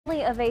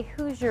family of a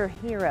Hoosier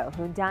hero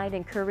who died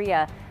in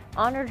Korea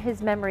honored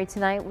his memory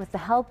tonight with the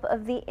help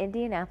of the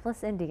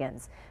Indianapolis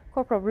Indians.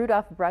 Corporal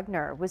Rudolph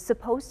Brugner was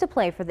supposed to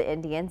play for the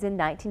Indians in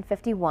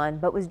 1951,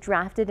 but was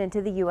drafted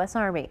into the U.S.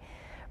 Army.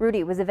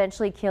 Rudy was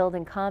eventually killed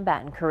in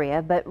combat in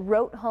Korea, but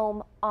wrote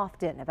home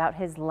often about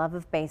his love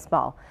of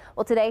baseball.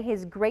 Well, today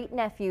his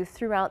great-nephew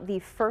threw out the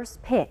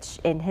first pitch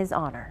in his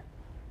honor.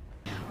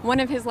 One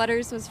of his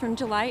letters was from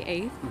July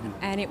 8th,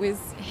 and it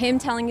was him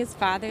telling his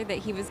father that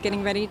he was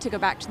getting ready to go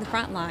back to the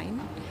front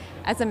line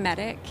as a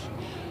medic.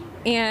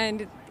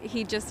 And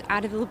he just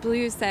out of the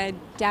blue said,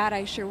 "Dad,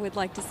 I sure would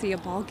like to see a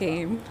ball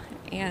game."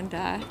 And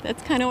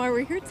that's kind of why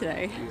we're here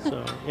today.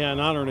 So, yeah, in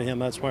honor to him,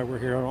 that's why we're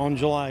here on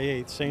July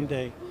 8th, same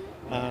day,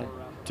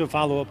 to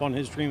follow up on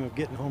his dream of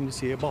getting home to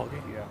see a ball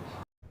game. Yeah.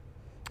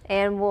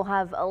 And we'll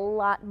have a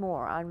lot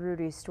more on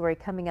Rudy's story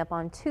coming up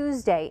on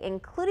Tuesday,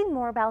 including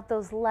more about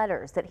those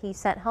letters that he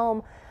sent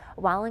home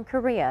while in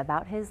Korea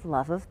about his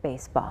love of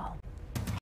baseball.